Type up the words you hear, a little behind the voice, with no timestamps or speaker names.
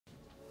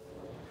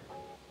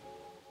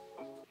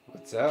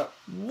What's up?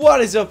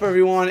 What is up,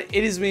 everyone?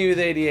 It is me with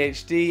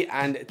ADHD,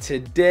 and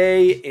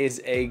today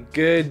is a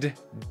good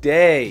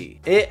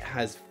day. It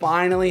has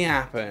finally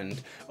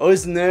happened.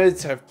 Us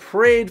nerds have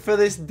prayed for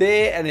this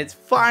day, and it's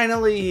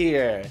finally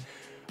here.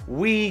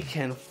 We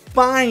can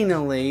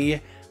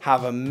finally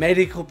have a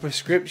medical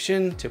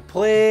prescription to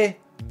play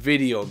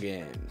video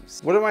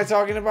games. What am I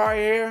talking about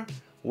here?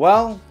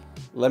 Well,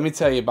 let me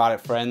tell you about it,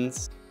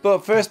 friends.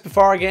 But first,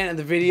 before I get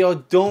into the video,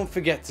 don't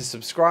forget to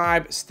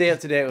subscribe, stay up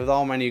to date with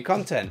all my new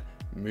content.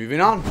 Moving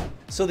on.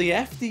 So the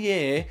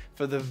FDA,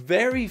 for the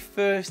very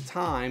first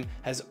time,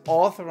 has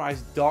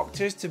authorized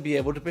doctors to be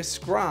able to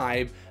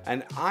prescribe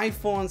an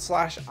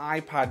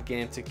iPhone/iPad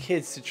game to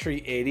kids to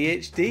treat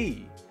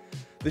ADHD.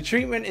 The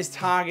treatment is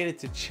targeted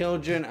to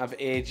children of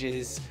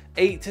ages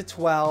 8 to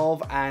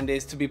 12 and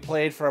is to be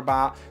played for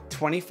about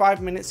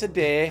 25 minutes a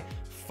day,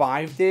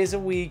 5 days a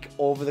week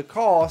over the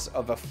course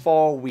of a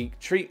 4-week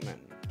treatment.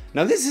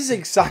 Now this is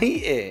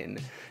exciting.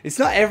 It's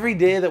not every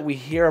day that we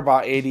hear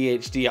about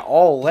ADHD at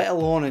all, let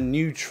alone a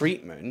new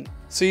treatment.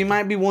 So you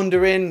might be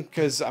wondering,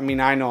 because I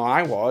know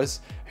I was,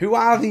 who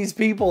are these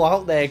people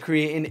out there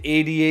creating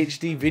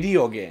ADHD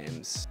video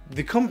games?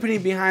 The company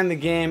behind the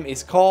game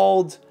is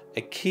called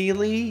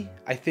Akili.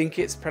 I think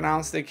it's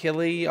pronounced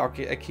Akili or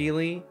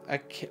Akili.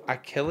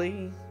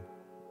 Akili?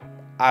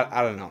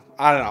 I don't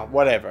know,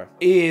 whatever.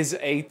 Is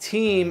a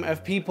team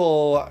of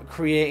people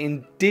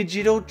creating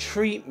digital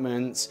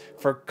treatments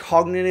for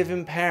cognitive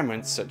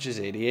impairments such as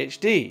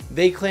ADHD.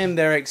 They claim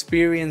their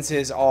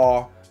experiences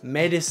or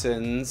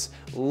medicines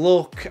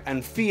look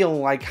and feel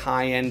like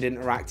high-end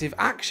interactive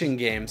action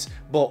games,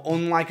 but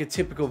unlike a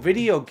typical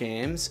video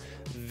games,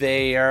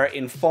 they are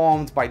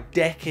informed by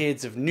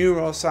decades of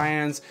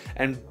neuroscience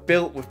and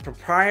built with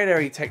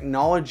proprietary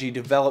technology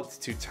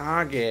developed to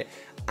target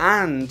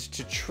and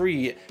to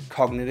treat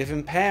cognitive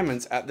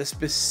impairments at the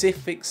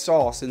specific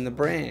source in the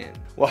brain.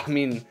 Well,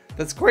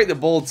 that's quite the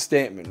bold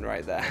statement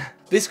right there.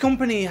 This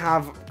company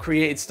have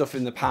created stuff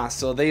in the past,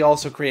 so they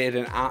also created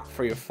an app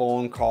for your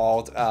phone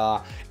called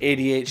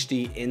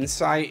ADHD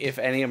Insight, if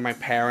any of my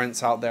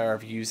parents out there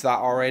have used that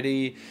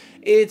already.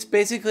 It's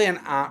basically an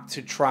app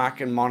to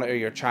track and monitor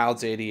your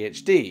child's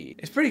ADHD.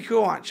 It's pretty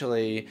cool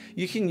actually.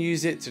 You can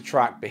use it to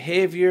track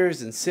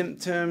behaviors and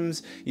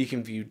symptoms. You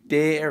can view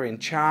data in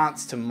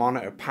charts to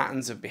monitor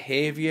patterns of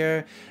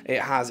behavior. It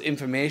has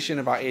information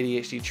about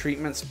ADHD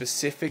treatment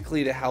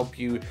specifically to help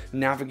you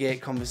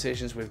navigate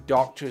conversations with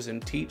doctors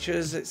and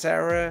teachers,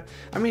 etc.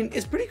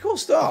 It's pretty cool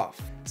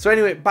stuff. So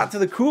anyway, back to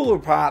the cooler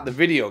part, the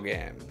video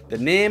game. The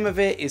name of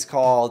it is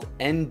called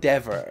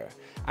Endeavor,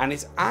 and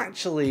it's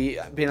actually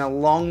been a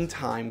long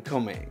time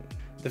coming.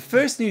 The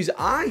first news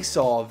I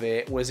saw of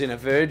it was in a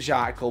Verge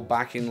article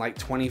back in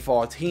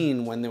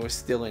 2014 when they were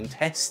still in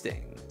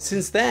testing.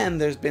 Since then,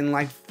 there's been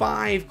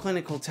 5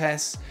 clinical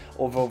tests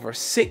of over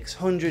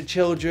 600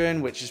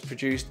 children, which has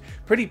produced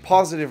pretty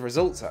positive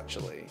results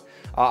actually.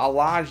 A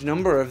large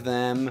number of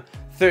them,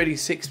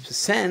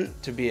 36%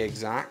 to be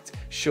exact,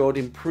 showed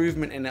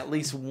improvement in at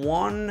least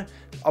one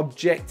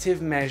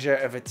objective measure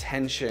of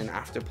attention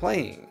after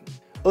playing.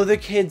 Other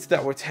kids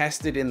that were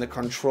tested in the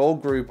control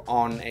group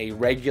on a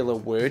regular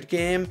word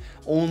game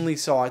only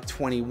saw a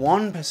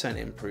 21%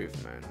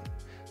 improvement.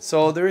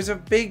 So there is a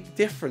big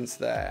difference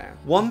there.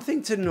 One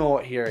thing to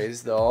note here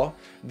is though,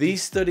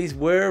 these studies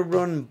were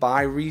run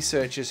by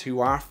researchers who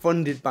are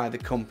funded by the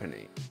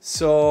company.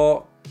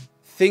 So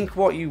think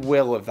what you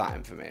will of that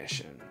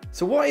information.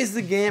 So what is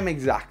the game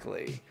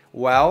exactly?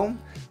 Well,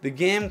 the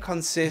game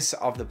consists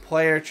of the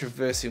player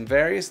traversing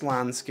various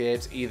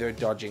landscapes, either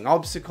dodging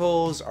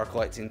obstacles or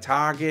collecting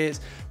targets,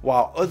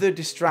 while other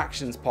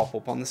distractions pop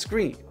up on the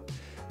screen.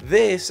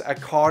 This,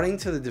 according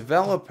to the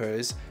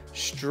developers,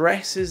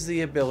 stresses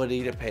the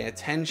ability to pay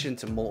attention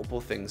to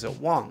multiple things at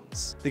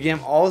once. The game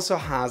also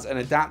has an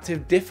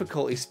adaptive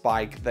difficulty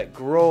spike that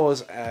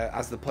grows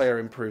as the player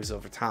improves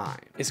over time.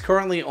 It's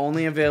currently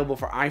only available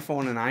for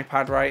iPhone and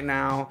iPad right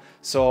now,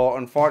 so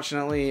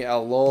unfortunately a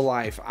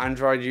low-life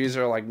Android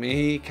user like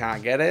me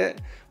can't get it,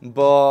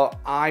 but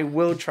I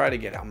will try to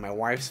get it on my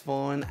wife's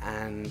phone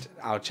and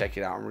I'll check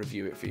it out and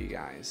review it for you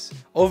guys.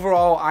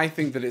 Overall, I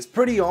think that it's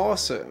pretty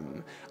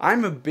awesome.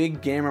 I'm a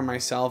big gamer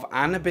myself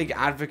and a big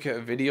advocate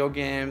of video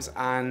games,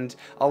 and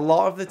a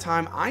lot of the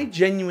time I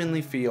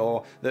genuinely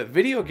feel that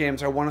video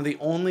games are one of the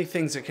only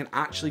things that can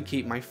actually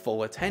keep my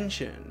full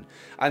attention.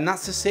 And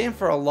that's the same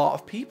for a lot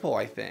of people,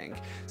 I think.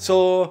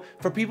 So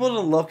for people to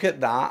look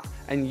at that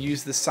and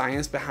use the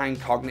science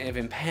behind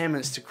cognitive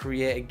impairments to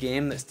create a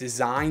game that's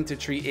designed to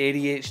treat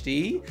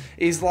ADHD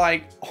is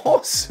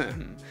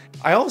awesome.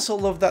 I also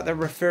love that they're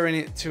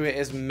referring to it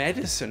as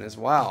medicine as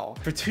well.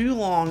 For too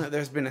long,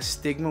 there's been a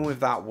stigma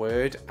with that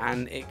word,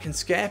 and it can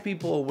scare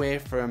people away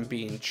from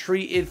being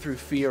treated through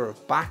fear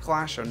of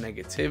backlash or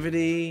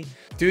negativity.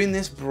 Doing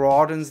this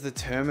broadens the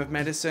term of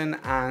medicine,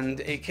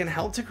 and it can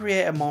help to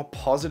create a more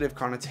positive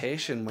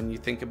connotation when you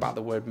think about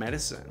the word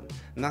medicine,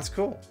 and that's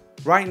cool.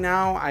 Right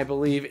now, I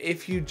believe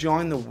if you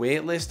join the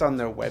waitlist on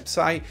their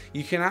website,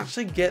 you can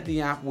actually get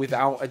the app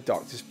without a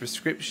doctor's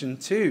prescription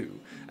too.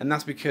 And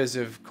that's because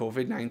of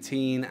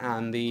COVID-19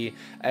 and the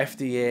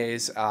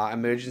FDA's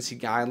emergency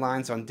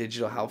guidelines on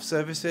digital health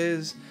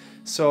services.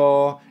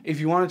 So if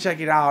you want to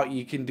check it out,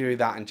 you can do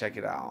that and check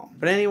it out.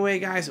 But anyway,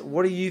 guys,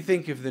 what do you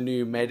think of the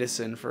new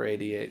medicine for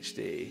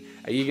ADHD?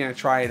 Are you going to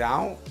try it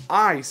out?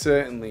 I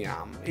certainly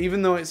am.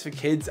 Even though it's for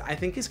kids, I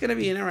think it's going to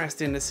be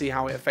interesting to see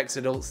how it affects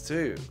adults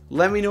too.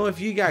 Let me know if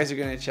you guys are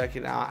going to check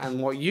it out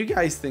and what you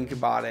guys think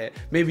about it.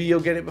 Maybe you'll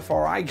get it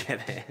before I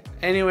get it.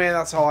 Anyway,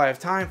 that's all I have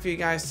time for you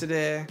guys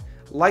today.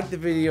 Like the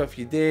video if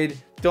you did.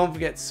 Don't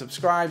forget to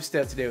subscribe, stay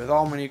up to date with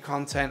all my new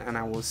content, and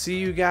I will see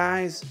you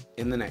guys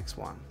in the next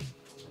one.